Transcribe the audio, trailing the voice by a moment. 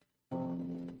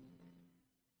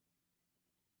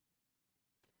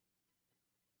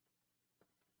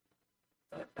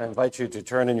I invite you to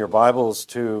turn in your Bibles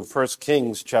to 1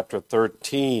 Kings chapter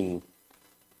 13.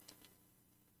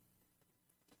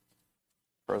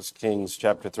 1 Kings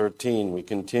chapter 13. We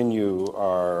continue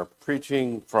our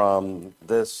preaching from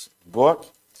this book.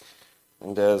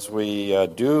 And as we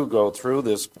do go through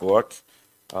this book,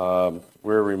 we're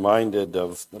reminded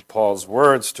of Paul's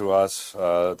words to us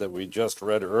that we just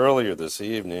read earlier this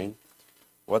evening.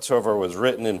 Whatsoever was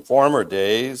written in former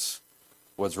days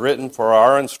was written for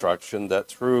our instruction, that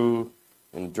through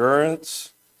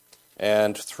endurance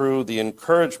and through the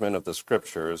encouragement of the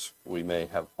Scriptures we may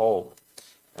have hope.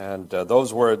 And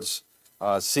those words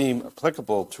seem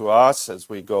applicable to us as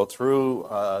we go through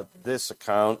this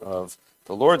account of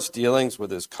the Lord's dealings with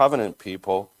his covenant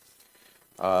people,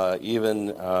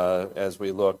 even as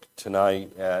we look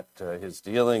tonight at his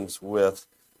dealings with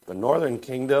the northern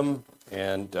kingdom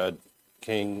and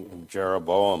King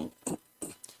Jeroboam.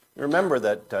 Remember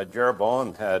that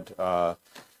Jeroboam had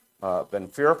been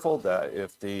fearful that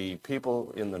if the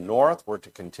people in the north were to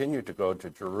continue to go to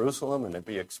Jerusalem and to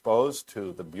be exposed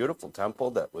to the beautiful temple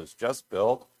that was just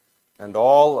built and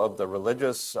all of the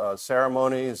religious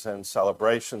ceremonies and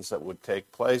celebrations that would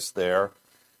take place there,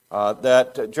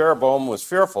 that Jeroboam was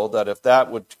fearful that if that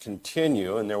would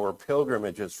continue and there were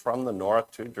pilgrimages from the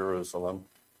north to Jerusalem,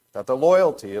 that the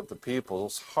loyalty of the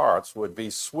people's hearts would be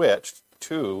switched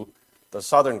to the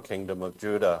southern kingdom of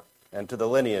Judah and to the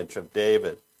lineage of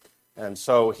David. And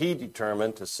so he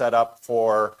determined to set up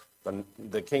for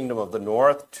the kingdom of the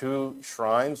north 2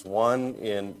 shrines, one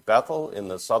in Bethel in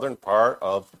the southern part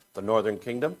of the northern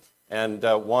kingdom, and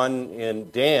one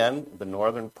in Dan, the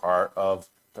northern part of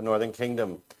the northern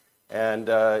kingdom. And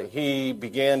he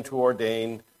began to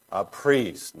ordain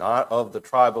priests, not of the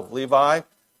tribe of Levi,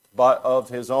 but of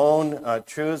his own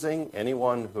choosing.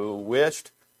 Anyone who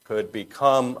wished could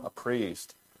become a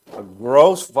priest, a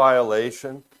gross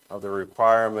violation of the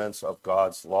requirements of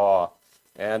God's law.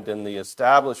 And in the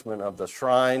establishment of the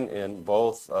shrine in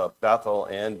both Bethel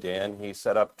and Dan, he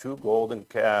set up 2 golden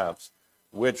calves,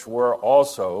 which were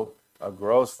also a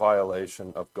gross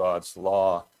violation of God's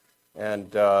law.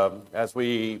 And as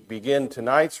we begin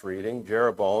tonight's reading,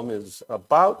 Jeroboam is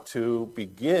about to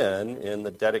begin in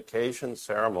the dedication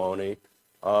ceremony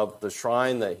of the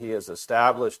shrine that he has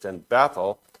established in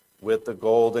Bethel with the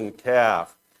golden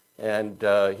calf. And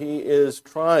he is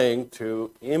trying to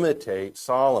imitate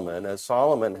Solomon, as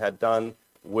Solomon had done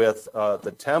with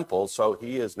the temple, so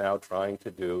he is now trying to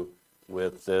do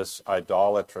with this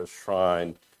idolatrous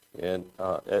shrine. And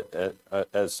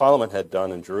as Solomon had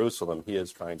done in Jerusalem, he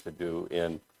is trying to do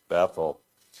in Bethel.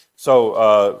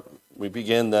 So we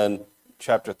begin then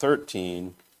chapter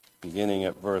 13, beginning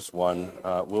at verse 1.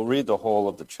 We'll read the whole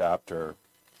of the chapter.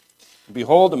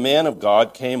 Behold, a man of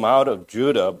God came out of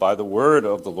Judah by the word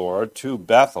of the Lord to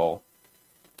Bethel.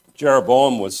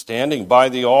 Jeroboam was standing by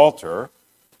the altar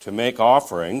to make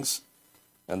offerings,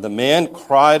 and the man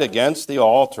cried against the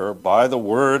altar by the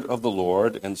word of the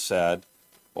Lord and said,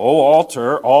 O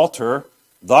altar, altar,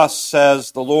 thus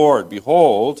says the Lord,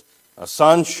 behold, a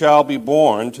son shall be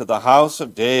born to the house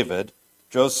of David,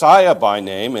 Josiah by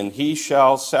name, and he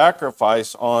shall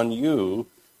sacrifice on you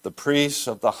the priests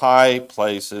of the high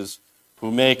places who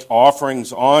make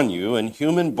offerings on you, and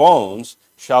human bones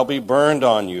shall be burned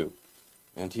on you.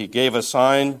 And he gave a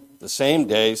sign the same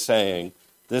day, saying,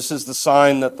 This is the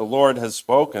sign that the Lord has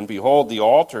spoken. Behold, the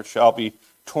altar shall be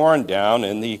torn down,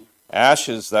 and the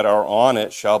ashes that are on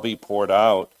it shall be poured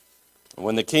out. And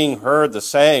when the king heard the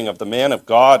saying of the man of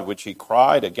God, which he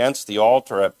cried against the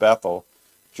altar at Bethel,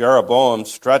 Jeroboam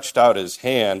stretched out his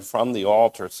hand from the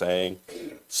altar, saying,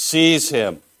 Seize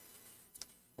him.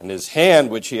 And his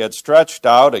hand, which he had stretched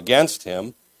out against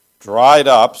him, dried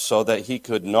up so that he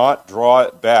could not draw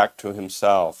it back to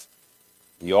himself.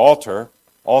 The altar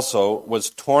also was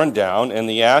torn down, and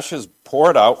the ashes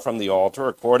poured out from the altar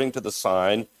according to the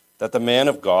sign that the man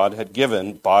of God had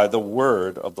given by the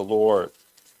word of the Lord.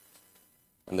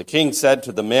 And the king said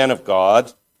to the man of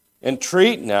God,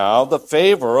 Entreat now the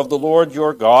favor of the Lord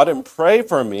your God, and pray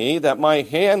for me that my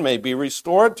hand may be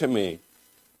restored to me.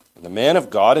 And the man of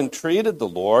God entreated the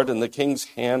Lord, and the king's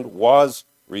hand was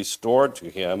restored to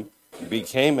him, and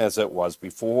became as it was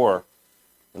before.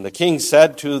 And the king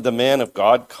said to the man of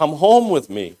God, Come home with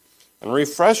me, and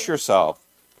refresh yourself,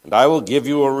 and I will give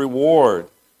you a reward.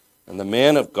 And the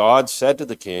man of God said to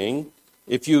the king,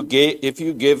 If you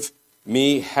give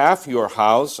me half your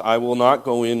house, I will not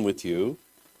go in with you,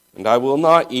 and I will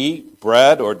not eat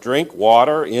bread or drink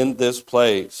water in this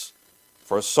place.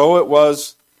 For so it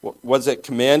was it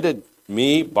commanded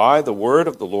me by the word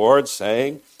of the Lord,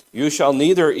 saying, You shall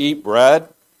neither eat bread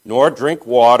nor drink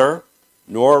water,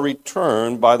 nor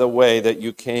return by the way that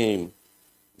you came.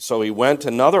 So he went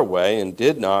another way and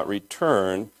did not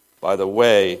return by the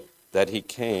way that he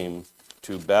came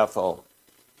to Bethel.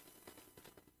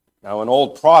 Now an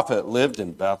old prophet lived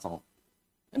in Bethel,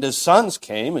 and his sons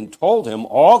came and told him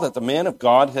all that the man of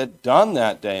God had done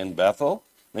that day in Bethel.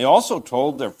 They also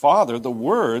told their father the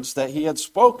words that he had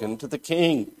spoken to the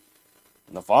king.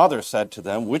 And the father said to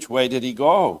them, "Which way did he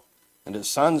go?" And his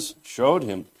sons showed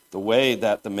him the way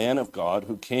that the man of God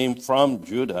who came from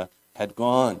Judah had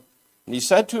gone. And he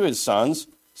said to his sons,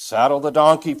 "Saddle the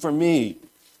donkey for me."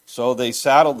 So they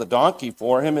saddled the donkey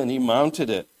for him, and he mounted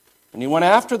it. And he went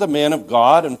after the man of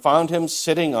God and found him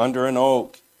sitting under an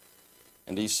oak.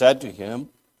 And he said to him,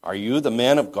 "Are you the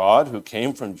man of God who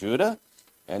came from Judah?"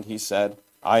 And he said,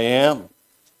 "I am."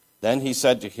 Then he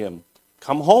said to him,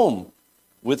 "Come home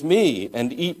with me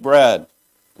and eat bread."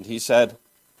 And he said,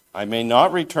 "I may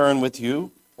not return with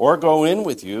you or go in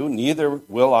with you, neither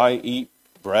will I eat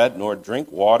bread nor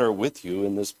drink water with you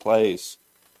in this place.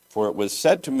 For it was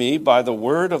said to me by the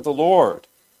word of the Lord,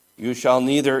 you shall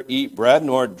neither eat bread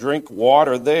nor drink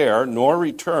water there, nor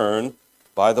return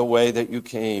by the way that you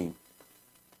came."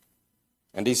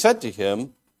 And he said to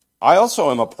him, "I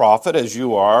also am a prophet as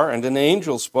you are, and an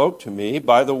angel spoke to me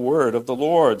by the word of the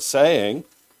Lord, saying,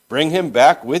 Bring him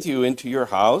back with you into your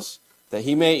house, that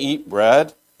he may eat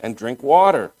bread and drink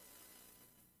water."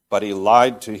 But he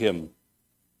lied to him.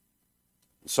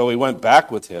 So he went back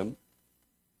with him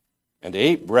and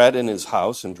ate bread in his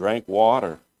house and drank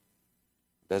water.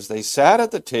 As they sat at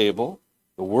the table,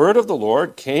 the word of the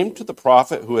Lord came to the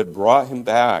prophet who had brought him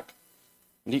back.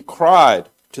 And he cried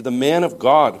to the man of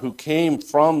God who came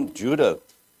from Judah,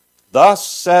 "Thus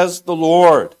says the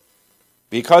Lord,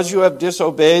 because you have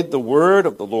disobeyed the word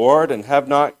of the Lord and have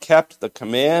not kept the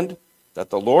command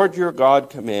that the Lord your God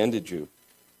commanded you,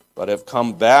 but have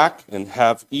come back and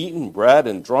have eaten bread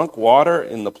and drunk water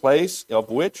in the place of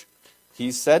which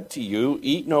he said to you,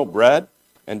 Eat no bread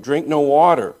and drink no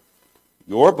water,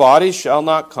 your bodies shall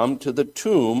not come to the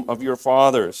tomb of your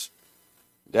fathers."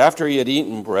 And after he had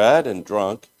eaten bread and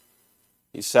drunk,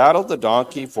 he saddled the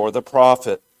donkey for the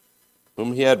prophet,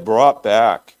 whom he had brought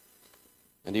back.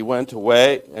 And he went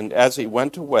away, and as he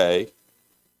went away,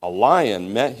 a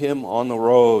lion met him on the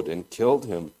road and killed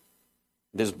him.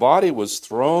 And his body was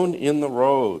thrown in the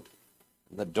road,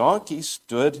 and the donkey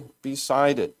stood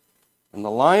beside it. And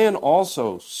the lion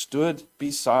also stood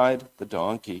beside the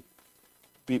donkey,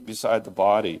 beside the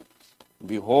body. And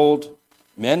behold,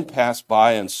 men passed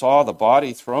by and saw the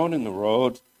body thrown in the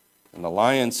road, and the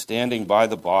lion standing by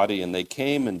the body, and they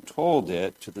came and told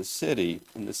it to the city,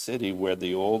 in the city where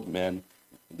the old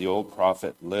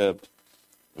prophet lived.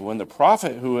 And when the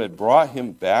prophet who had brought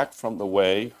him back from the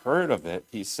way heard of it,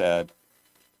 he said,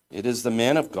 "It is the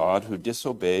man of God who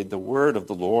disobeyed the word of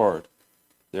the Lord.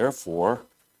 Therefore,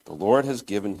 the Lord has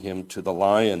given him to the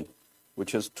lion,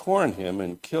 which has torn him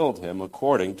and killed him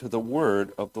according to the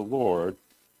word of the Lord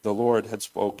had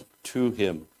spoken to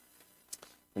him."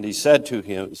 And he said to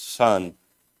his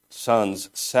sons,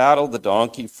 "Saddle the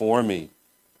donkey for me."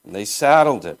 And they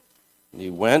saddled it. And he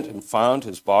went and found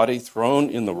his body thrown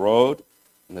in the road,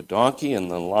 and the donkey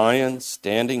and the lion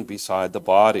standing beside the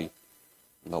body.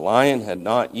 And the lion had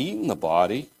not eaten the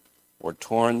body or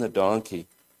torn the donkey.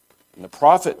 And the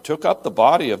prophet took up the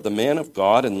body of the man of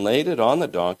God and laid it on the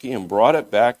donkey and brought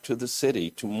it back to the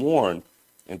city to mourn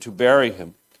and to bury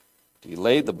him. He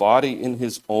laid the body in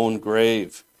his own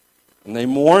grave. And they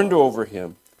mourned over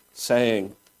him,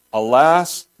 saying,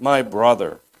 "Alas, my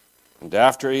brother." And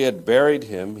after he had buried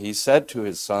him, he said to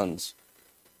his sons,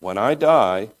 "When I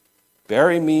die,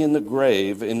 bury me in the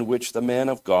grave in which the man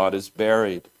of God is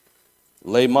buried.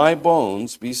 Lay my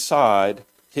bones beside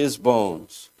his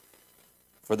bones.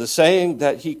 For the saying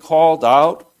that he called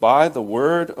out by the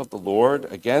word of the Lord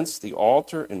against the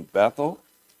altar in Bethel,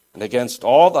 and against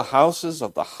all the houses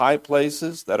of the high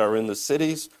places that are in the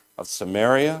cities of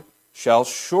Samaria, shall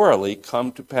surely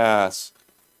come to pass."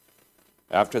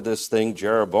 After this thing,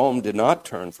 Jeroboam did not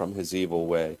turn from his evil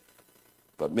way,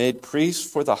 but made priests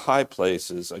for the high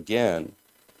places again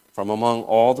from among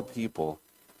all the people.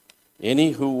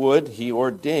 Any who would he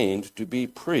ordained to be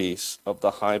priests of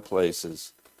the high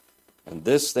places. And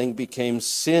this thing became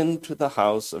sin to the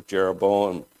house of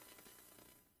Jeroboam,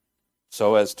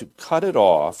 so as to cut it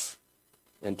off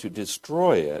and to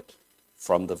destroy it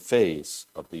from the face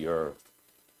of the earth.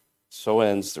 So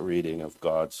ends the reading of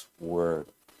God's word.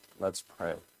 Let's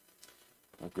pray.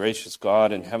 Our gracious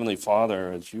God and Heavenly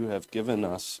Father, as you have given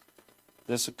us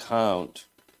this account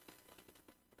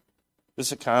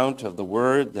of the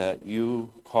word that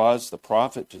you caused the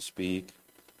prophet to speak,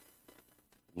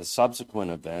 and the subsequent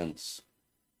events,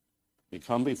 We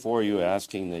come before you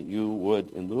asking that you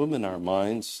would illumine our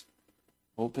minds,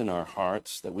 open our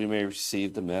hearts, that we may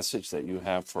receive the message that you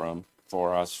have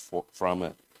for us from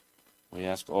it. We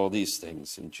ask all these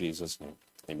things in Jesus' name.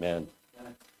 Amen.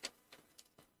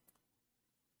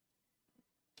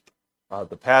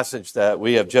 The passage that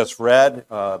we have just read,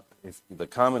 if the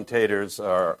commentators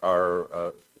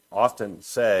are often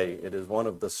say it is one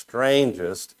of the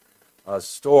strangest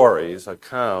stories,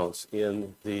 accounts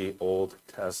in the Old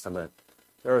Testament.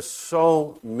 There are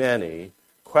so many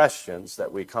questions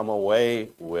that we come away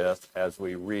with as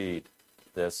we read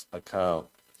this account.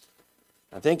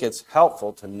 I think it's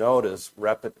helpful to notice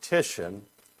repetition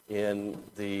in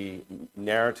the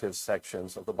narrative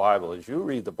sections of the Bible. As you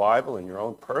read the Bible in your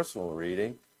own personal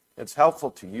reading, it's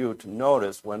helpful to you to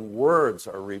notice when words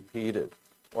are repeated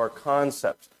or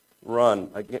concepts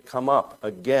come up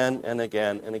again and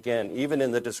again and again. Even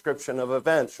in the description of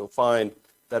events, you'll find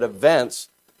that events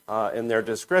in their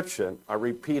description are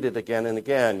repeated again and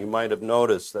again. You might have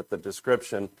noticed that the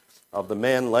description of the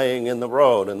man laying in the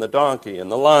road and the donkey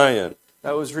and the lion,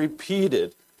 that was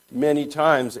repeated many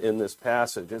times in this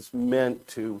passage. It's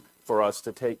meant for us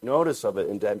to take notice of it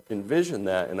and to envision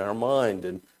that in our mind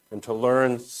and to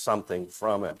learn something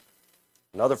from it.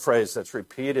 Another phrase that's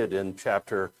repeated in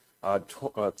chapter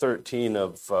 13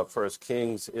 of 1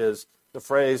 Kings is the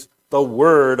phrase, the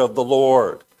word of the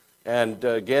Lord. And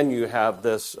again, you have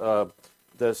this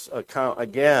account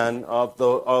again of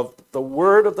the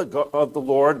word of the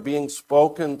Lord being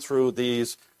spoken through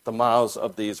the mouths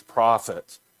of these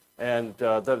prophets. And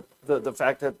the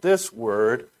fact that this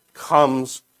word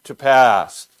comes to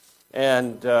pass.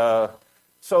 And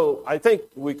so I think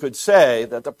we could say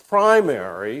that the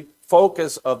primary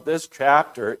focus of this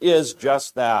chapter is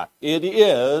just that. It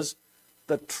is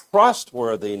the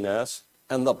trustworthiness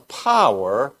and the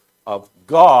power of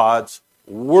God's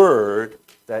word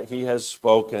that he has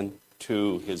spoken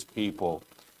to his people.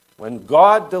 When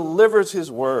God delivers his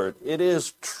word, it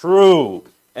is true,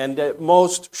 and it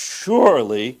most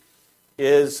surely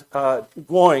is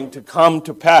going to come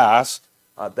to pass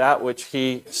that which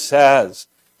he says.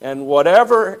 And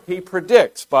whatever he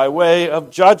predicts by way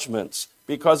of judgments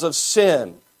because of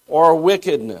sin or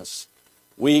wickedness,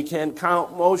 we can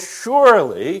count most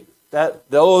surely that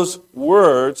those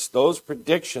words, those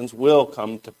predictions will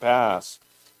come to pass.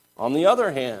 On the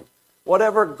other hand,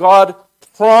 whatever God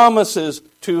promises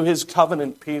to his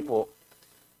covenant people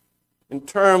in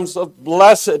terms of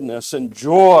blessedness and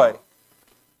joy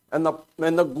and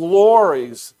the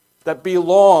glories that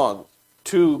belong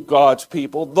to God's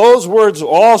people, those words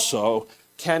also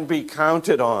can be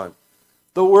counted on.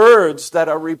 The words that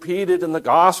are repeated in the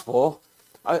gospel,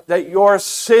 that your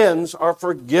sins are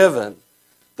forgiven,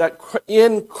 that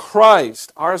in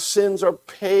Christ our sins are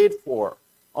paid for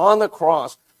on the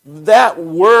cross. That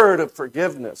word of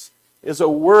forgiveness is a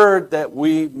word that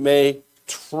we may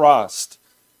trust.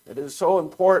 It is so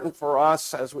important for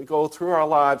us as we go through our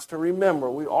lives to remember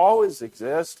we always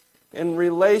exist in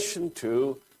relation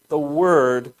to the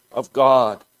Word of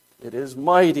God. It is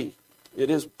mighty, it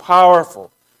is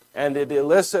powerful, and it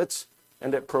elicits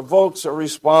and it provokes a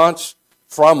response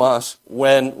from us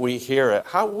when we hear it.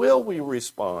 How will we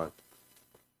respond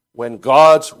when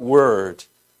God's Word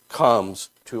comes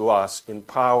to us in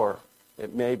power?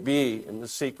 It may be in the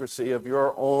secrecy of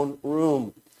your own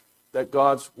room that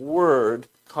God's Word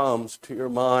comes to your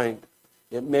mind.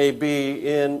 It may be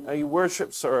in a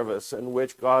worship service in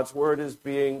which God's Word is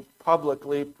being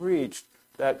publicly preached,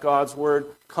 that God's Word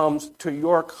comes to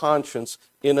your conscience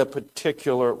in a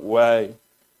particular way.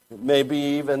 It may be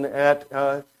even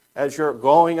as you're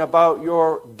going about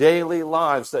your daily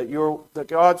lives, that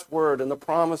God's Word and the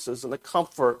promises and the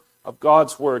comfort of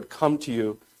God's Word come to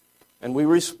you, and we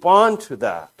respond to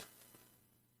that.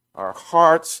 Our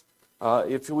hearts,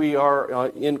 if we are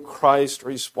in Christ,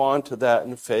 respond to that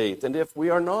in faith. And if we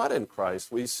are not in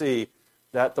Christ, we see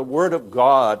that the Word of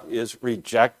God is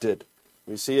rejected.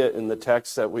 We see it in the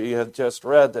text that we have just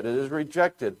read, that it is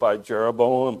rejected by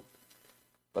Jeroboam.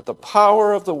 But the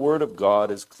power of the Word of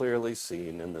God is clearly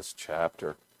seen in this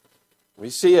chapter. We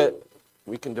see it,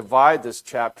 we can divide this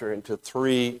chapter into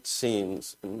three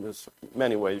scenes. And there's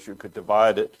many ways you could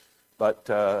divide it, but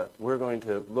we're going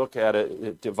to look at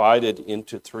it divided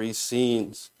into three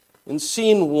scenes. In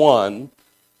scene 1,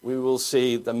 we will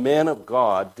see the man of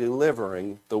God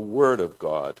delivering the Word of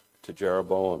God to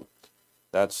Jeroboam.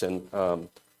 That's in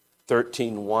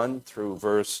 13:1 through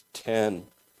verse 10.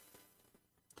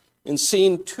 In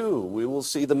scene 2, we will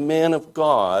see the man of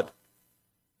God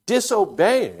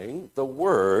disobeying the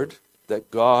word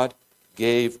that God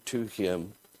gave to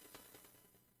him.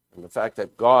 And the fact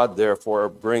that God, therefore,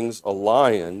 brings a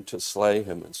lion to slay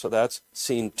him. And so that's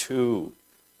scene 2.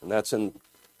 And that's in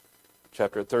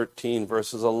chapter 13,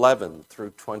 verses 11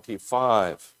 through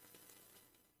 25.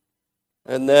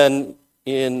 And then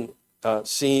in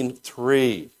scene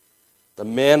 3, the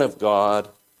man of God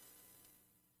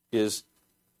is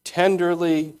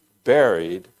tenderly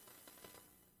buried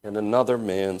in another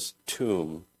man's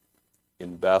tomb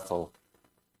in Bethel.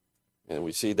 And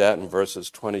we see that in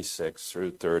verses 26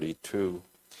 through 32. And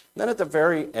then at the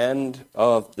very end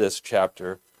of this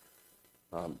chapter,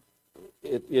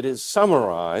 it is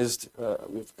summarized.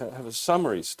 We have a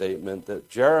summary statement that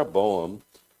Jeroboam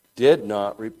did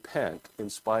not repent in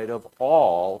spite of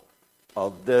all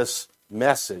of this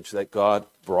message that God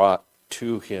brought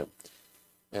to him.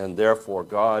 And therefore,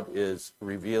 God is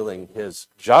revealing his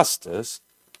justice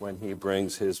when he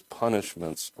brings his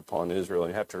punishments upon Israel.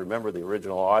 You have to remember the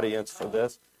original audience for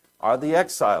this are the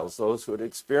exiles, those who had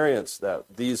experienced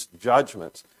these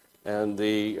judgments. And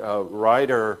the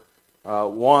writer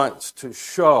wants to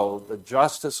show the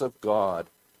justice of God,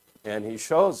 and he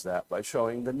shows that by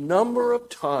showing the number of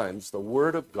times the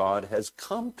word of God has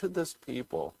come to this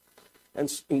people,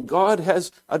 and God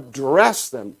has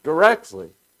addressed them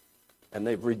directly, and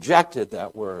they've rejected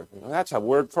that word. And that's a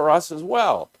word for us as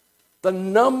well. The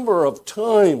number of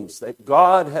times that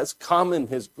God has come in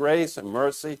his grace and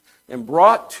mercy and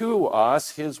brought to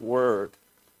us his word.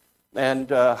 And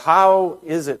how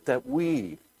is it that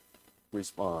we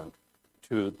respond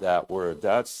to that word?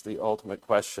 That's the ultimate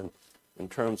question in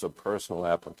terms of personal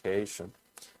application.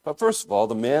 But first of all,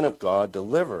 the man of God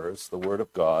delivers the word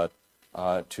of God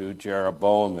to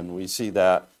Jeroboam, and we see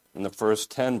that in the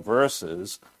first 10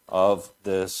 verses of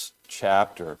this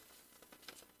chapter.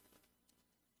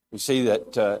 We see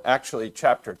that actually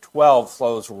chapter 12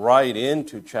 flows right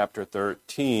into chapter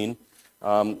 13.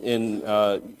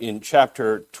 In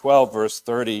chapter 12, verse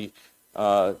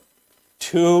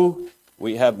 32,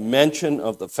 we have mention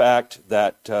of the fact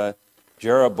that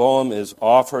Jeroboam has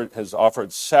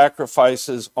offered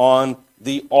sacrifices on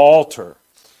the altar.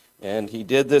 And he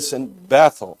did this in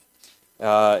Bethel.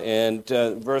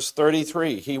 Verse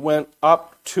 33, he went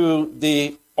up to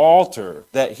the altar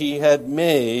that he had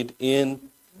made in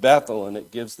Bethel, and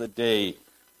it gives the date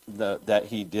that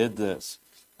he did this.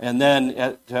 And then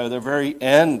at the very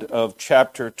end of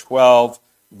chapter 12,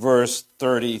 verse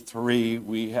 33,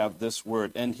 we have this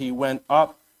word, and he went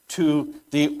up to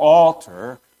the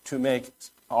altar to make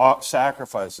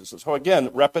sacrifices. So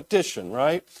again, repetition,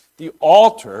 right? The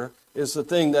altar is the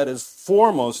thing that is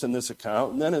foremost in this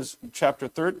account. And then as chapter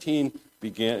 13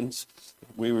 begins,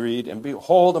 we read, and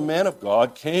behold, a man of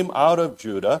God came out of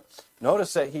Judah.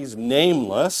 Notice that he's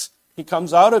nameless. He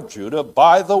comes out of Judah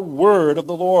by the word of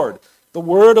the Lord. The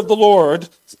word of the Lord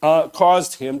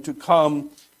caused him to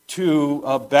come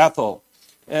to Bethel.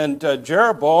 And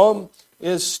Jeroboam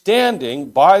is standing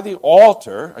by the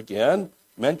altar, again,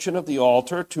 mention of the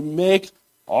altar, to make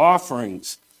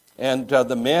offerings. And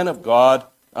the man of God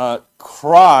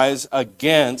cries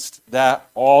against that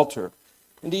altar.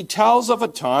 And he tells of a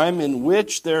time in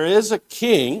which there is a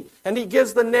king, and he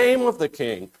gives the name of the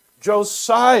king,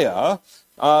 Josiah,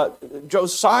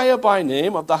 Josiah by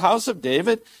name, of the house of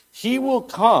David. He will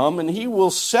come and he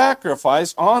will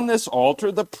sacrifice on this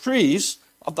altar the priests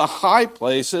of the high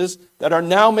places that are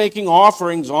now making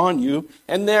offerings on you,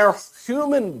 and their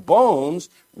human bones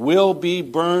will be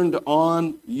burned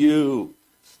on you.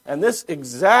 And this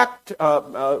exact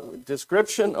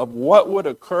description of what would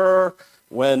occur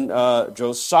when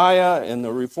Josiah and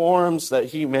the reforms that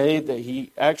he made, that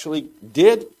he actually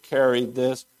did carry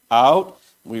this out.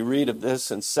 We read of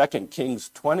this in 2 Kings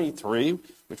 23,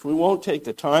 which we won't take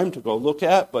the time to go look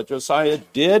at, but Josiah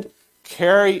did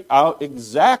carry out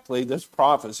exactly this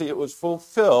prophecy. It was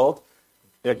fulfilled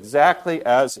exactly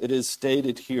as it is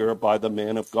stated here by the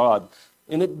man of God.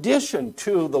 In addition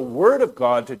to the word of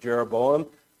God to Jeroboam,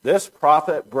 this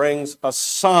prophet brings a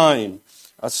sign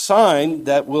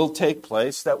that will take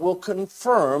place that will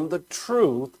confirm the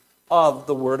truth of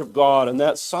the word of God. And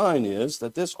that sign is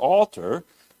that this altar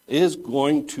is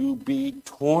going to be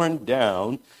torn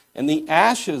down, and the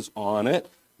ashes on it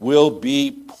will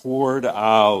be poured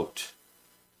out.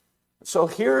 So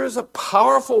here is a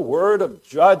powerful word of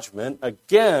judgment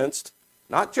against,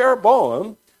 not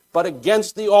Jeroboam, but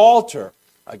against the altar,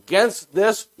 against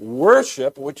this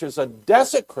worship, which is a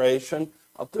desecration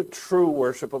of the true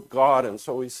worship of God. And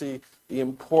so we see the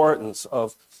importance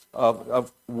of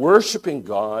worshiping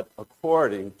God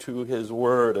according to his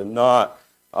word and not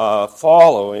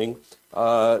following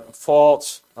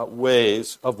false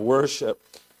ways of worship.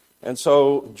 And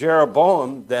so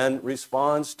Jeroboam then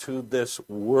responds to this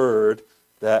word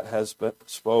that has been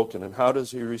spoken. And how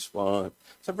does he respond?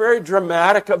 It's a very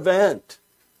dramatic event.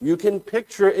 You can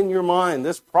picture it in your mind.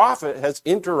 This prophet has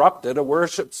interrupted a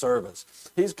worship service.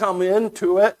 He's come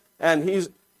into it, and he's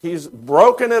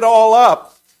broken it all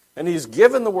up, and he's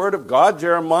given the word of God.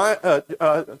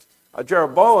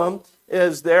 Jeroboam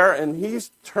is there, and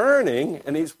he's turning,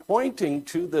 and he's pointing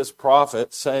to this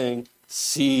prophet, saying,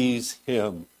 "Seize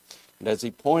him." And as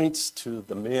he points to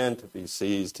the man to be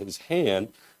seized, his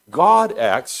hand, God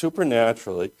acts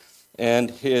supernaturally,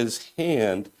 and his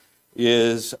hand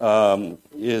is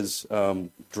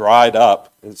dried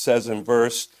up. It says in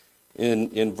verse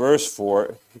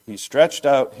 4, he stretched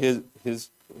out his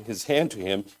hand to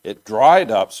him. It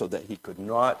dried up so that he could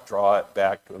not draw it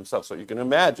back to himself. So you can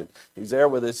imagine, he's there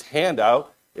with his hand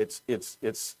out.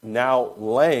 It's now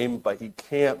lame, but he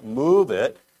can't move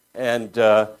it, and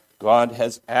God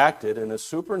has acted in a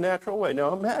supernatural way.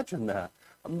 Now imagine that.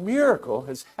 A miracle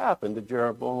has happened to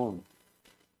Jeroboam.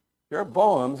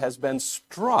 Jeroboam has been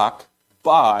struck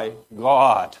by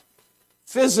God,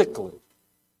 physically,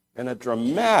 in a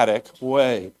dramatic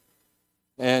way.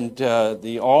 And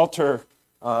the altar,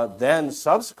 then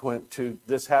subsequent to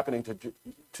this happening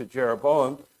to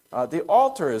Jeroboam, the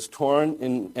altar is torn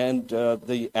and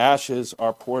the ashes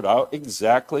are poured out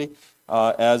exactly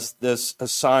as this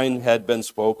sign had been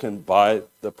spoken by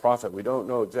the prophet. We don't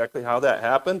know exactly how that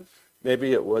happened.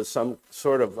 Maybe it was some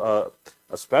sort of a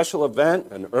special event,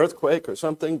 an earthquake or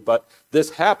something, but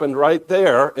this happened right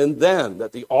there and then,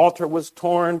 that the altar was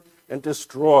torn and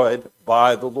destroyed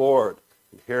by the Lord.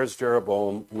 And here's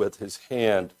Jeroboam with his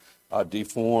hand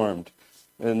deformed.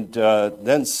 And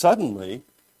then suddenly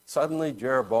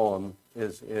Jeroboam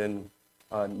is in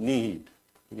need.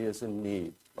 He is in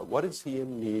need. But what is he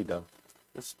in need of?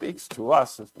 This speaks to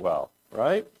us as well,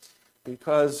 right?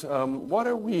 Because what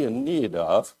are we in need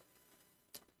of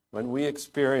when we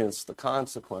experience the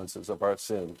consequences of our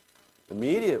sin?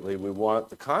 Immediately we want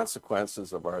the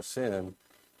consequences of our sin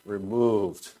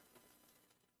removed.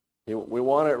 We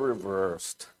want it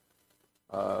reversed.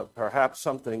 Perhaps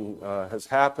something has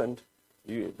happened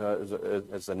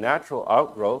as a natural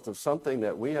outgrowth of something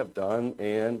that we have done,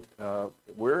 and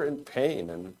we're in pain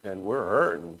and we're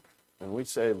hurt, and we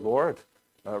say, "Lord,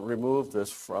 remove this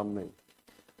from me."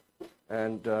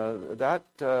 And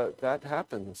that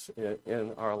happens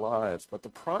in our lives. But the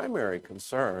primary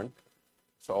concern,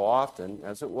 so often,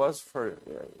 as it was for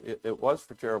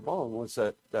Jeroboam, was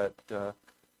that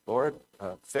Lord,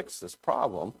 fix this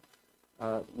problem,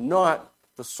 not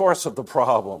the source of the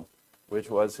problem, which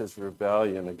was his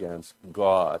rebellion against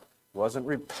God. He wasn't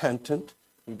repentant.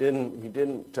 He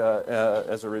didn't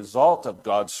as a result of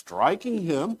God striking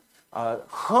him,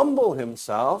 humble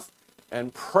himself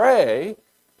and pray.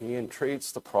 He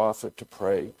entreats the prophet to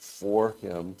pray for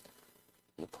him.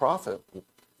 The prophet,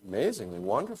 amazingly,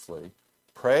 wonderfully,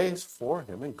 prays for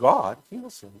him, and God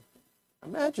heals him.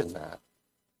 Imagine that.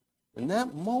 In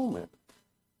that moment,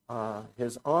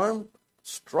 his arm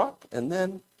struck, and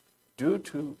then, due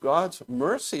to God's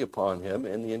mercy upon him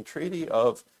and the entreaty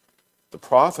of the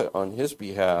prophet on his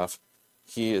behalf,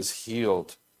 he is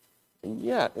healed. And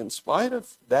yet, in spite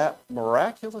of that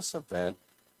miraculous event,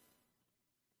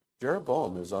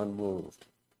 Jeroboam is unmoved.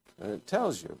 And it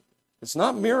tells you, it's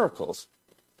not miracles.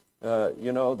 In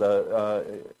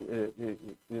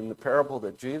the parable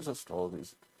that Jesus told,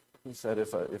 he said,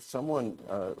 if someone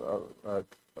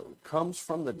comes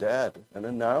from the dead and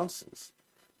announces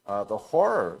the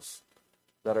horrors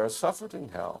that are suffered in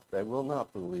hell, they will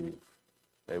not believe.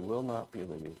 They will not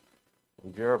believe.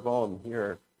 And Jeroboam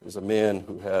here is a man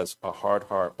who has a hard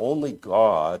heart. Only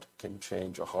God can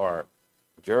change a heart.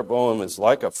 Jeroboam is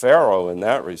like a Pharaoh in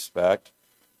that respect,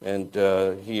 and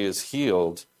he is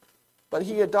healed. But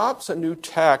he adopts a new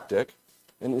tactic,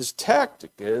 and his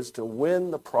tactic is to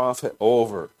win the prophet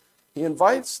over. He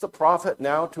invites the prophet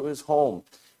now to his home,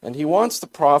 and he wants the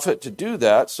prophet to do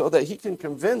that so that he can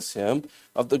convince him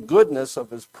of the goodness of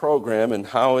his program and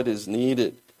how it is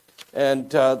needed.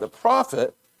 And the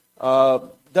prophet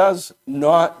does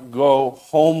not go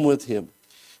home with him.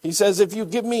 He says, "If you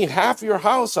give me half your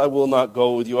house, I will not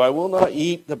go with you. I will not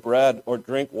eat the bread or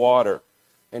drink water."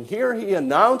 And here he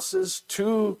announces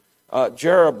to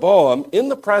Jeroboam, in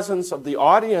the presence of the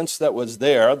audience that was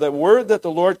there, the word that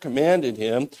the Lord commanded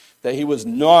him, that he was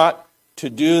not to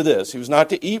do this. He was not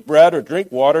to eat bread or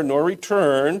drink water, nor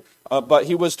return, but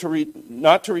he was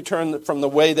not to return from the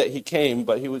way that he came,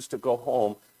 but he was to go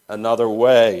home another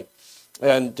way.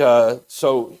 And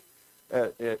so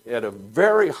at a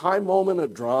very high moment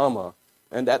of drama,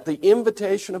 and at the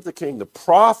invitation of the king, the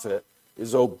prophet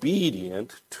is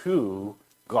obedient to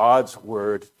God's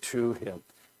word to him.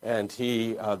 And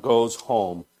he goes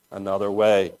home another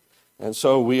way. And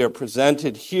so we are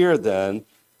presented here then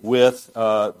with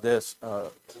this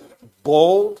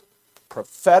bold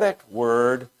prophetic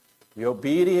word, the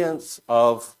obedience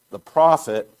of the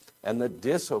prophet and the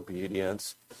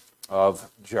disobedience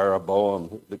of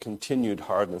Jeroboam, the continued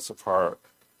hardness of heart.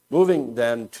 Moving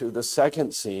then to the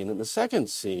second scene, and the second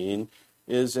scene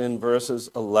is in verses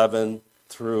 11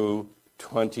 through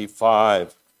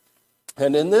 25.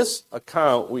 And in this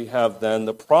account, we have then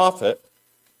the prophet,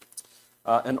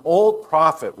 an old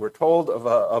prophet. We're told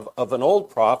of an old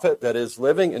prophet that is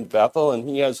living in Bethel, and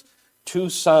he has two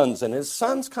sons. And his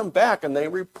sons come back, and they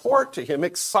report to him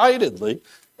excitedly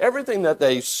everything that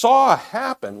they saw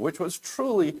happen, which was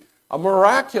truly a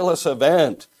miraculous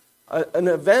event, an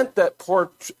event that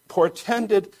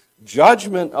portended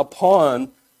judgment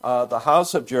upon the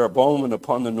house of Jeroboam and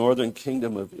upon the northern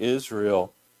kingdom of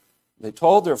Israel. They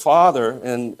told their father,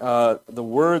 and the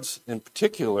words in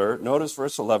particular, notice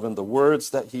verse 11, the words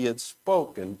that he had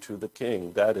spoken to the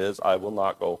king, that is, I will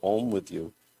not go home with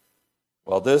you.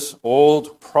 Well, this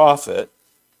old prophet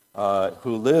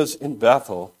who lives in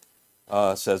Bethel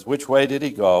says, which way did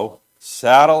he go?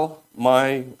 Saddle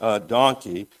my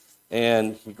donkey,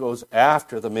 and he goes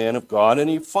after the man of God, and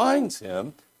he finds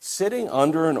him sitting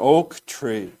under an oak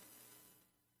tree.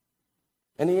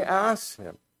 And he asks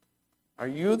him, are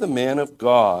you the man of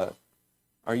God?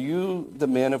 Are you the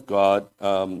man of God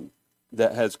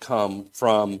that has come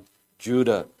from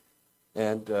Judah?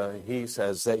 And he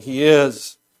says that he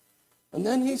is. And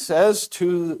then he says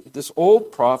to this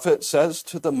old prophet, says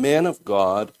to the man of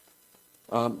God,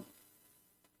 come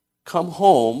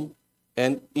home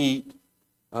and eat.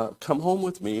 Come home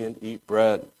with me and eat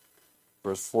bread.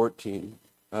 Verse 15.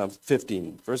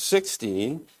 Verse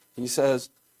 16, he says,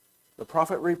 the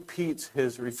prophet repeats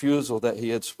his refusal that he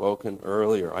had spoken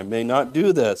earlier. I may not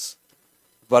do this,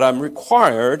 but I'm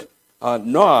required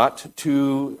not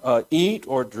to eat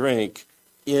or drink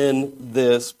in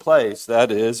this place,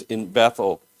 that is, in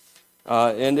Bethel.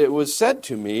 And it was said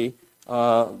to me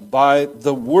by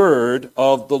the word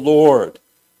of the Lord,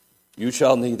 you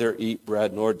shall neither eat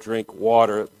bread nor drink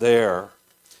water there.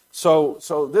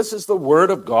 So this is the word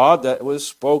of God that was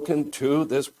spoken to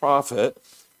this prophet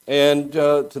and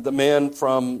to the man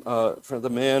from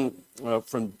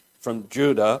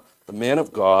Judah, the man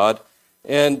of God.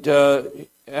 And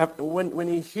when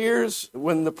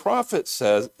the prophet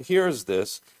hears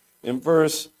this in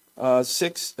verse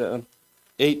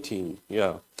 18,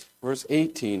 verse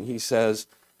 18, he says,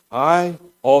 I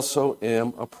also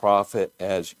am a prophet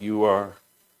as you are.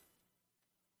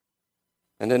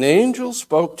 And an angel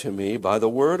spoke to me by the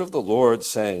word of the Lord,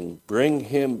 saying, bring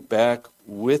him back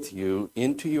with you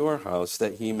into your house,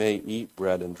 that he may eat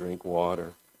bread and drink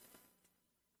water.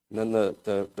 And then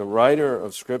the writer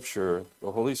of Scripture,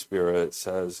 the Holy Spirit,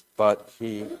 says, but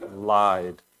he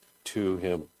lied to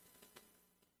him.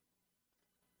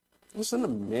 It's an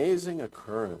amazing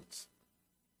occurrence.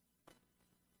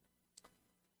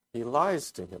 He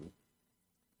lies to him.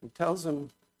 He tells him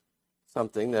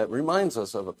something that reminds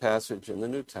us of a passage in the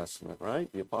New Testament, right?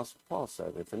 The Apostle Paul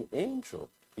said, if an angel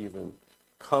even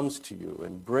comes to you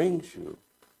and brings you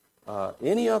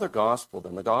any other gospel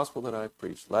than the gospel that I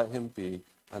preached, let him be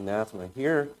anathema.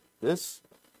 Here, this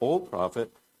old prophet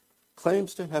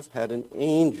claims to have had an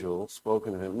angel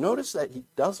spoken to him. Notice that he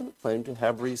doesn't claim to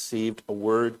have received a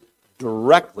word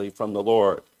directly from the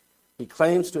Lord. He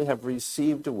claims to have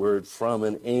received a word from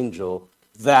an angel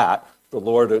that the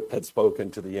Lord had spoken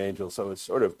to the angel. So it's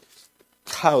sort of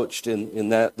couched in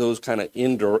those kind of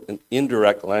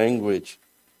indirect language.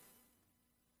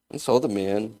 And so the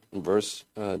man, in verse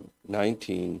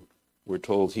 19, we're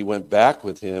told he went back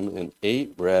with him and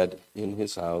ate bread in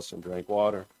his house and drank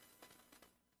water.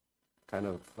 Kind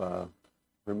of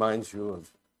reminds you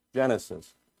of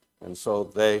Genesis. And so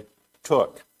they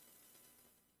took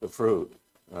the fruit.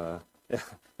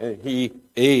 And he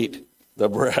ate the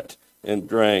bread and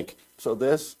drank. So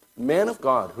this man of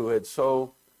God who had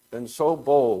been so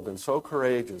bold and so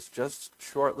courageous just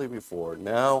shortly before,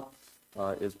 now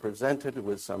is presented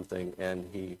with something, and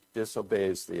he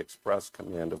disobeys the express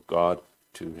command of God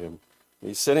to him.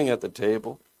 He's sitting at the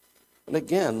table, and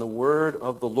again the word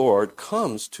of the Lord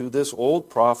comes to this old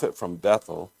prophet from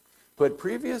Bethel, who had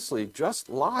previously just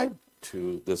lied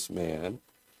to this man,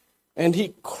 and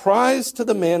he cries to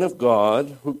the man of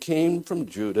God who came from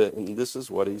Judah, and this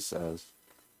is what he says.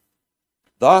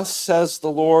 Thus says the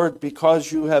Lord,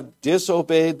 because you have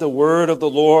disobeyed the word of the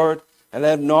Lord and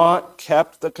have not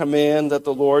kept the command that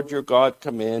the Lord your God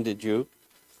commanded you,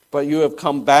 but you have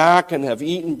come back and have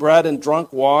eaten bread and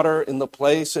drunk water in the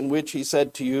place in which he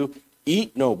said to you,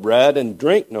 eat no bread and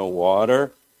drink no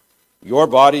water, your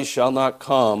body shall not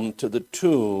come to the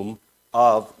tomb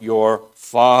of your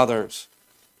fathers.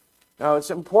 Now,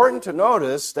 it's important to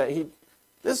notice that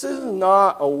this is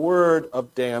not a word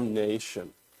of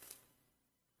damnation.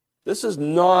 This is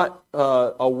not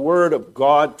a word of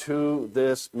God to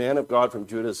this man of God from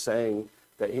Judah saying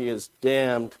that he is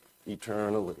damned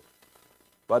eternally.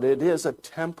 But it is a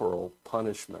temporal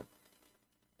punishment,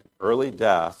 early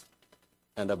death,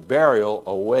 and a burial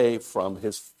away from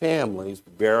his family's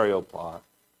burial plot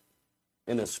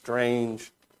in a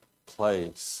strange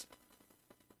place.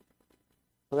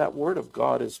 So that word of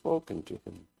God is spoken to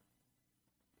him.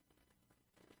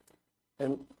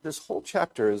 And this whole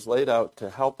chapter is laid out to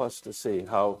help us to see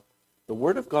how the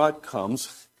word of God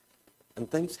comes and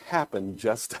things happen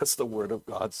just as the word of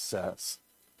God says.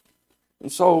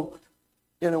 And so,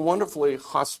 in a wonderfully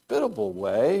hospitable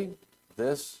way,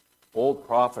 this old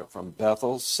prophet from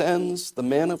Bethel sends the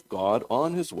man of God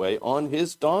on his way on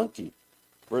his donkey.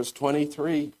 Verse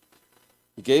 23,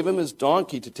 he gave him his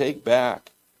donkey to take back.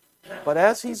 But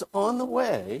as he's on the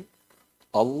way,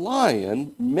 a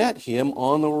lion met him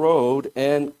on the road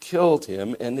and killed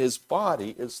him, and his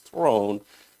body is thrown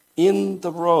in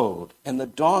the road. And the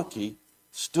donkey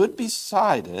stood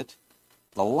beside it.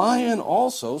 The lion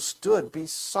also stood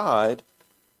beside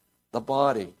the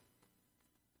body.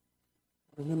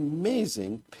 An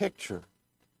amazing picture.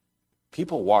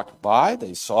 People walked by,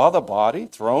 they saw the body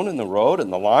thrown in the road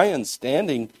and the lion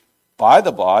standing by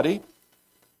the body.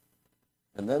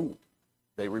 And then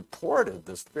they reported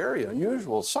this very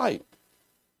unusual sight.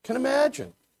 Can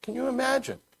you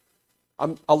imagine?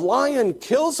 A lion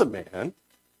kills a man,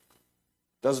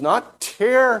 does not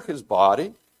tear his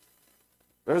body.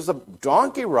 There's a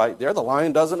donkey right there. The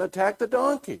lion doesn't attack the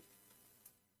donkey.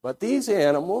 But these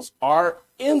animals are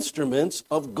instruments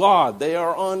of God. They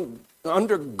are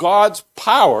under God's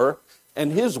power,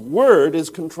 and his word is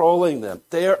controlling them.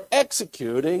 They are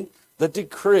executing the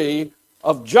decree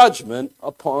of judgment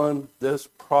upon this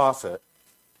prophet.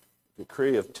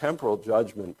 Decree of temporal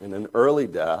judgment in an early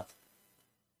death,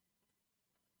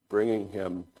 bringing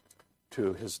him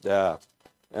to his death.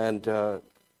 And the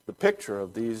picture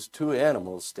of these two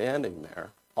animals standing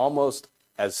there, almost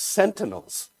as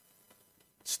sentinels,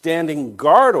 standing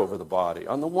guard over the body.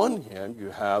 On the one hand, you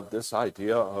have this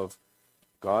idea of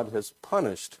God has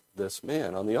punished this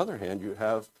man. On the other hand, you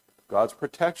have God's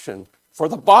protection for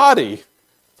the body,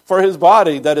 for his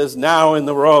body that is now in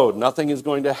the road. Nothing is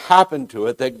going to happen to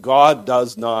it that God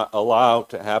does not allow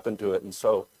to happen to it. And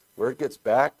so word gets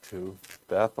back to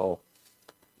Bethel,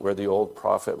 where the old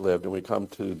prophet lived, and we come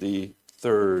to the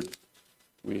third.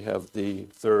 We have the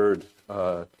third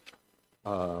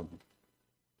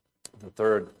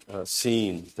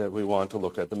scene that we want to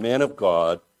look at. The man of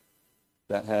God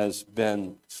that has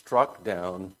been struck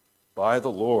down by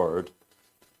the Lord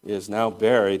is now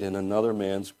buried in another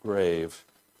man's grave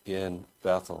in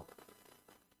Bethel.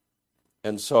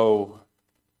 And so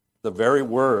the very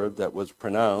word that was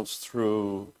pronounced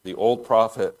through the old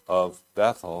prophet of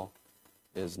Bethel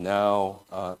is now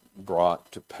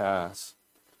brought to pass.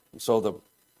 And so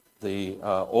the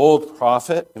old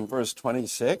prophet in verse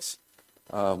 26,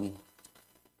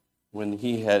 when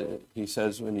he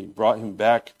brought him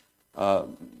back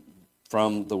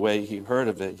from the way he heard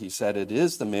of it, he said, "It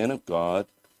is the man of God."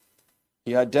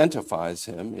 He identifies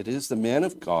him. It is the man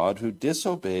of God who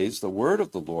disobeys the word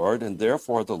of the Lord, and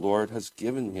therefore the Lord has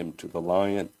given him to the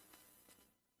lion,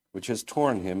 which has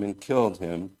torn him and killed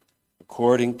him,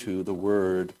 according to the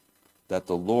word that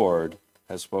the Lord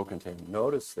has spoken to him.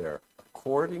 Notice there,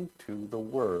 according to the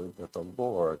word that the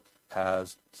Lord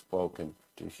has spoken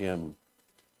to him.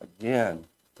 Again,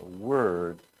 the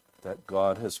word that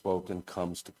God has spoken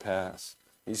comes to pass.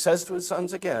 He says to his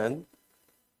sons again,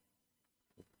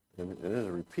 and it is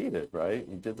repeated, right?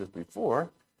 He did this before.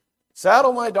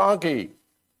 Saddle my donkey.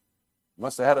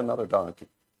 Must have had another donkey.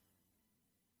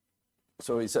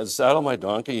 So he says, saddle my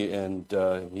donkey, and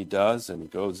he does, and he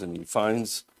goes and he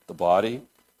finds the body.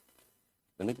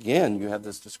 And again, you have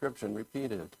this description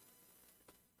repeated.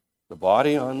 The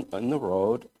body on the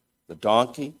road, the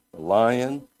donkey, the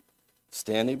lion,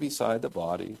 standing beside the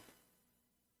body.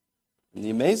 And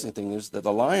the amazing thing is that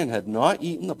the lion had not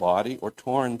eaten the body or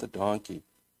torn the donkey.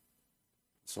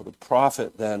 So the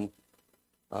prophet then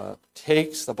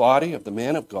takes the body of the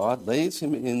man of God, lays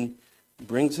him in,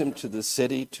 brings him to the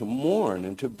city to mourn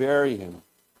and to bury him.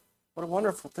 What a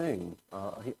wonderful thing.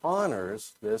 He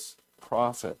honors this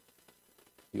prophet.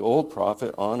 The old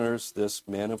prophet honors this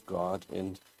man of God,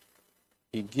 and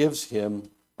he gives him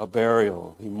a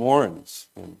burial. He mourns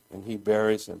him, and he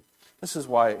buries him. This is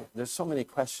why there's so many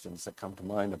questions that come to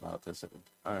mind about this,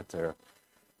 aren't there?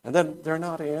 And then they're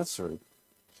not answered.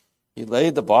 He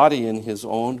laid the body in his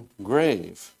own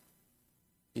grave.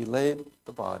 He laid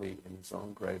the body in his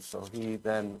own grave. So he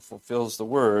then fulfills the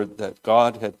word that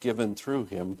God had given through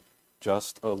him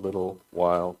just a little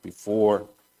while before.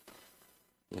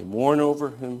 They mourn over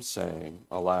him, saying,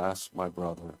 "Alas, my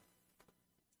brother."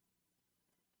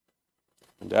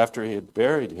 And after he had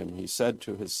buried him, he said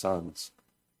to his sons,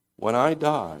 "When I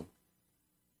die,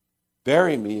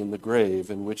 bury me in the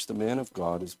grave in which the man of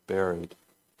God is buried,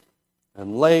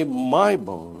 and lay my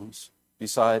bones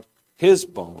beside his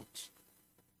bones."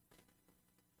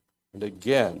 And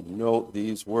again, note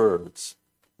these words,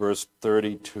 verse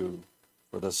 32.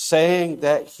 "For the saying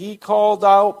that he called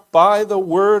out by the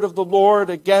word of the Lord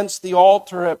against the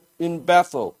altar in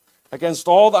Bethel, against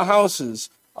all the houses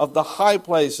of the high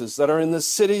places that are in the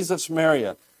cities of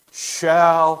Samaria,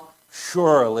 shall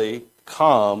surely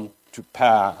come to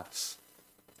pass."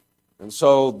 And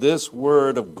so this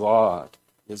word of God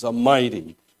is a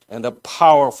mighty and a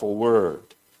powerful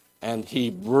word, and he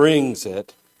brings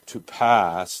it to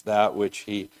pass, that which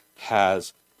he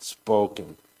has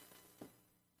spoken.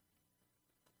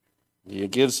 He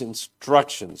gives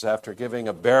instructions. After giving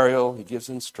a burial, he gives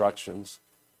instructions.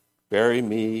 "Bury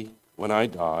me when I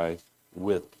die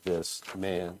with this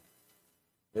man."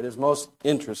 It is most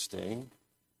interesting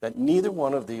that neither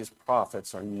one of these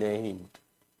prophets are named.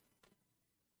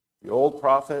 The old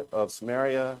prophet of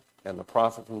Samaria and the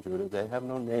prophet from Judah, they have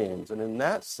no names. And in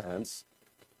that sense,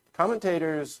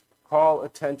 commentators call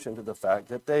attention to the fact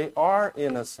that they are,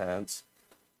 in a sense,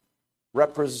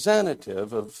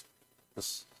 representative of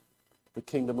the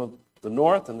kingdom of the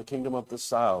north and the kingdom of the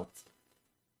south.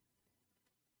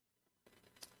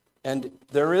 And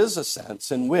there is a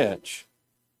sense in which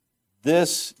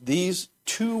these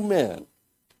two men,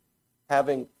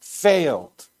 having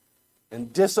failed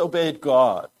and disobeyed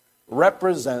God,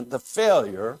 represent the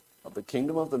failure of the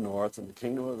kingdom of the north and the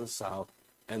kingdom of the south,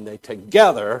 and they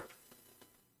together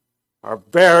are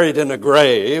buried in a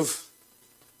grave,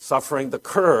 suffering the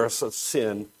curse of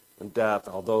sin and death,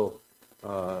 although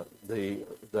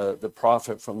the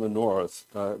prophet from the north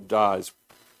dies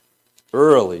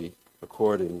early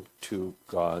according to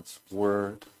God's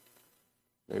word.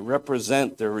 They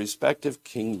represent their respective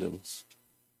kingdoms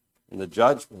and the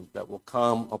judgment that will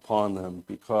come upon them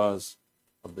because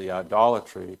of the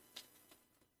idolatry,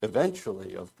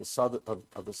 eventually, of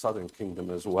the southern kingdom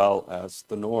as well as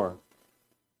the north.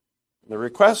 The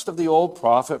request of the old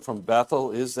prophet from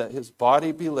Bethel is that his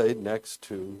body be laid next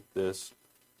to this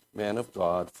man of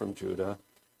God from Judah.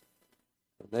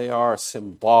 They are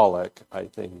symbolic, I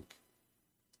think.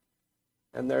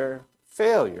 And their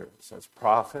failures as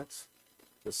prophets,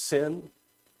 the sin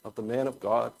of the man of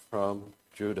God from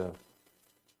Judah,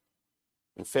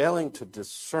 and failing to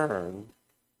discern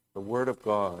the word of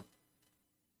God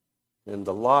and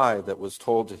the lie that was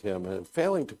told to him, and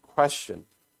failing to question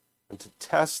and to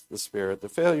test the Spirit, the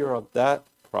failure of that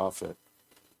prophet,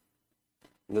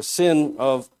 and the sin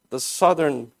of the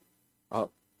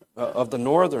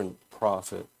northern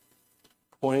prophet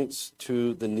points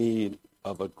to the need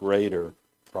of a greater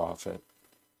prophet.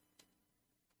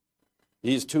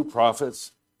 These two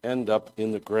prophets end up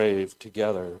in the grave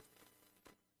together,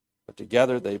 but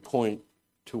together they point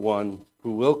to one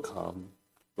who will come,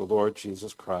 the Lord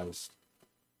Jesus Christ.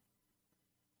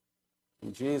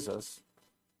 And Jesus,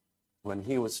 when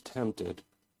he was tempted,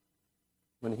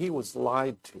 when he was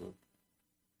lied to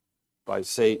by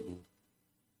Satan,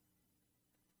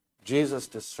 Jesus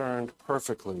discerned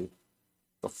perfectly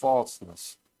the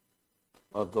falseness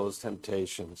of those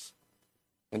temptations,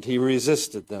 and he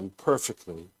resisted them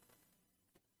perfectly.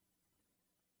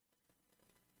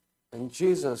 And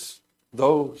Jesus,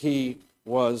 though he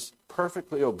was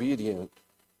perfectly obedient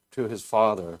to his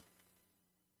Father,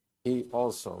 he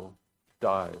also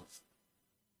dies.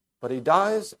 But he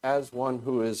dies as one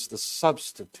who is the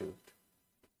substitute.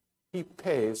 He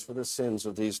pays for the sins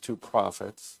of these two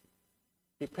prophets.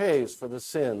 He pays for the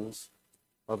sins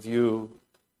of you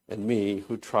and me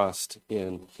who trust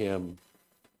in him.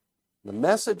 The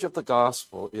message of the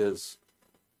gospel is,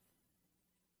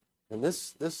 and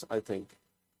this I think,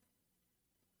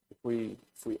 if we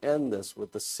end this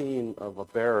with the scene of a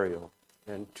burial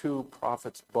and two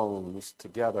prophets' bones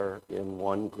together in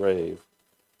one grave,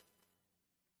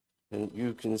 and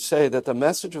you can say that the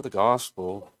message of the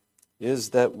gospel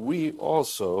is that we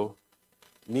also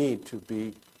need to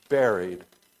be buried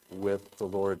with the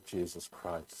Lord Jesus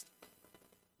Christ.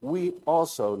 We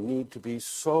also need to be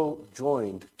so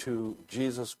joined to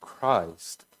Jesus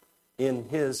Christ in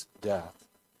his death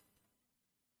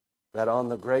that on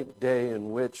the great day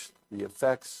in which the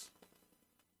effects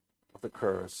of the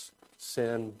curse,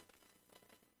 sin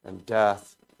and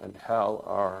death and hell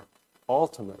are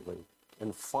ultimately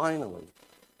and finally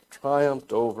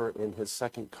triumphed over in his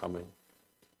second coming,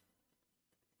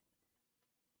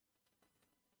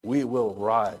 we will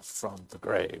rise from the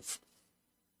grave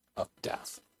of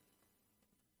death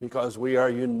because we are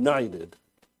united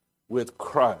with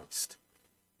Christ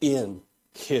in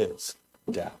his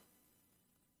death.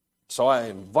 So I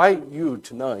invite you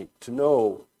tonight to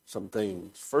know some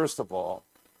things. First of all,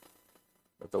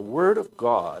 that the Word of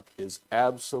God is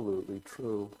absolutely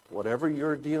true. Whatever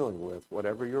you're dealing with,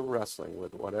 whatever you're wrestling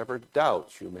with, whatever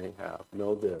doubts you may have,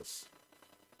 know this: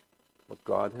 what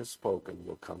God has spoken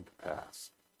will come to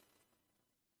pass.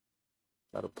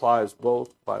 That applies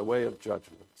both by way of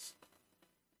judgments,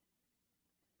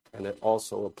 and it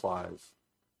also applies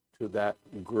to that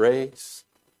grace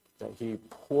that he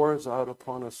pours out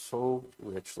upon us so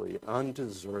richly,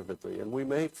 undeservedly. And we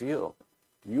may feel,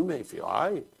 you may feel,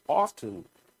 I often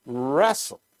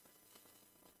wrestle.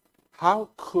 How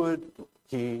could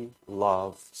he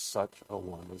love such a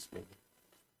one as me?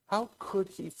 How could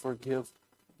he forgive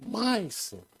my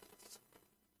sins?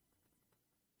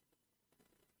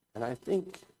 And I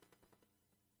think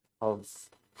of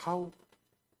how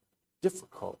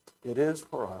difficult it is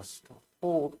for us to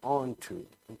hold on to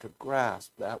and to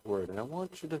grasp that word. And I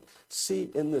want you to see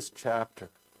in this chapter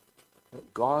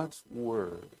that God's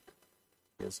word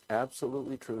is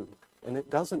absolutely true. And it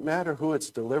doesn't matter who it's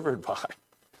delivered by.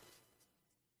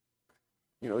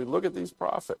 You know, you look at these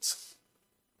prophets.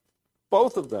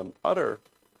 Both of them utter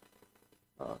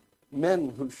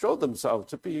men who showed themselves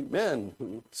to be men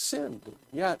who sinned.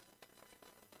 Yet,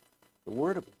 the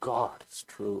word of God is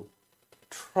true.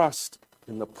 Trust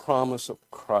in the promise of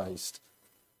Christ,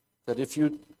 that if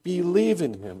you believe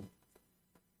in him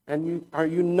and you are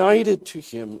united to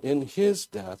him in his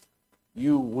death,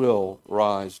 you will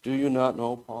rise. Do you not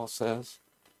know, Paul says,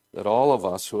 that all of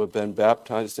us who have been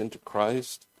baptized into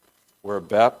Christ were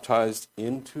baptized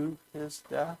into his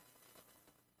death?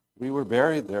 We were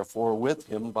buried, therefore, with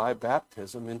him by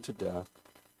baptism into death,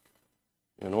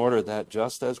 in order that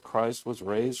just as Christ was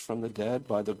raised from the dead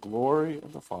by the glory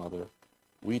of the Father,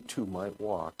 we too might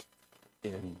walk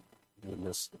in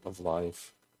newness of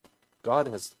life. God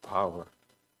has the power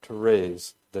to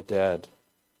raise the dead.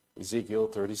 Ezekiel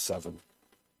 37.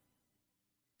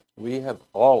 We have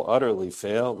all utterly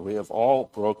failed. We have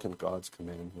all broken God's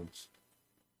commandments.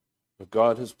 But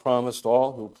God has promised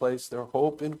all who place their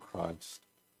hope in Christ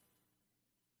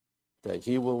that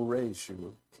he will raise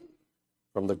you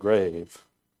from the grave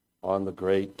on the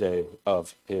great day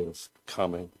of his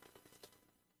coming.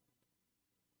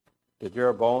 Did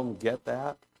Jeroboam get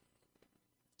that?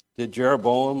 Did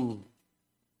Jeroboam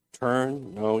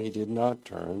turn? No, he did not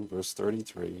turn. Verse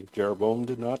 33, Jeroboam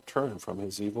did not turn from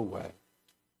his evil way.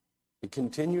 He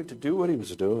continued to do what he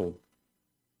was doing.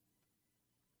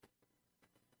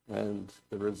 And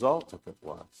the result of it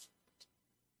was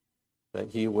that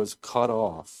he was cut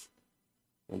off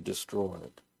and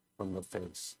destroyed from the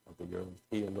face of the earth,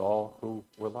 he and all who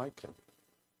were like him.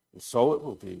 And so it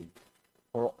will be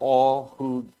for all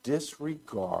who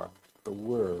disregard the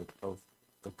word of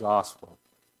the gospel,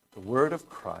 the word of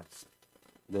Christ.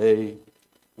 They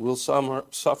will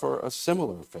suffer a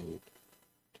similar fate,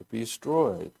 to be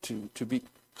destroyed, to be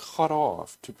cut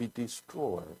off, to be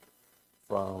destroyed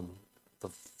from the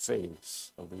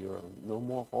face of the earth. No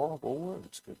more horrible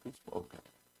words could be spoken.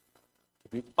 To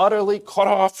be utterly cut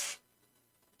off,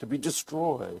 to be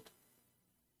destroyed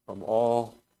from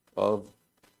all of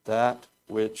that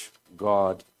which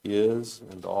God is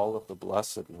and all of the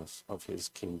blessedness of his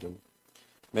kingdom.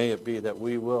 May it be that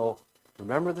we will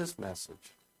remember this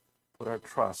message, put our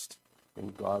trust in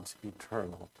God's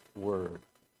eternal word.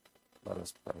 Let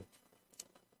us pray.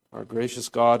 Our gracious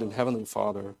God and Heavenly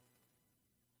Father,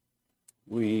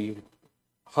 we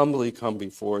humbly come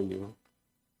before you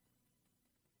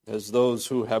as those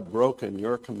who have broken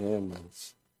your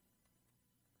commandments,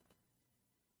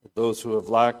 those who have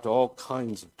lacked all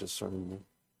kinds of discernment,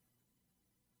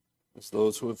 as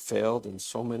those who have failed in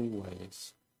so many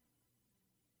ways.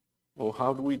 Oh,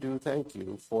 how do we do thank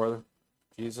you for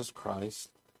Jesus Christ,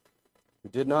 who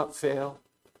did not fail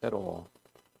at all,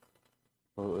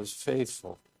 but was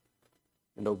faithful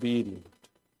and obedient,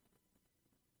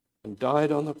 and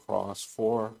died on the cross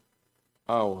for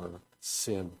our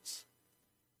sins.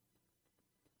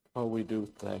 Oh, we do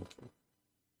thank you.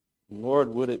 And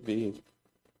Lord, may it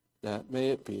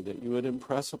be that you would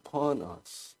impress upon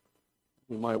us,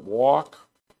 we might walk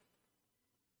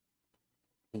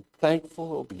in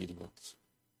thankful obedience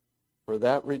for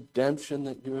that redemption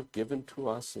that you have given to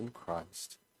us in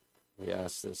Christ. We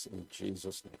ask this in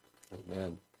Jesus' name.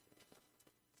 Amen.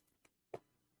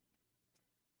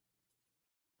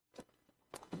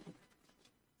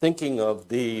 thinking of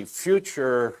the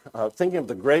future, thinking of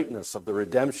the greatness of the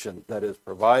redemption that is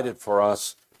provided for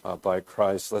us by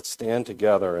Christ. Let's stand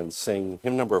together and sing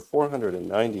hymn number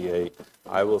 498,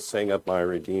 I Will Sing of My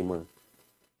Redeemer.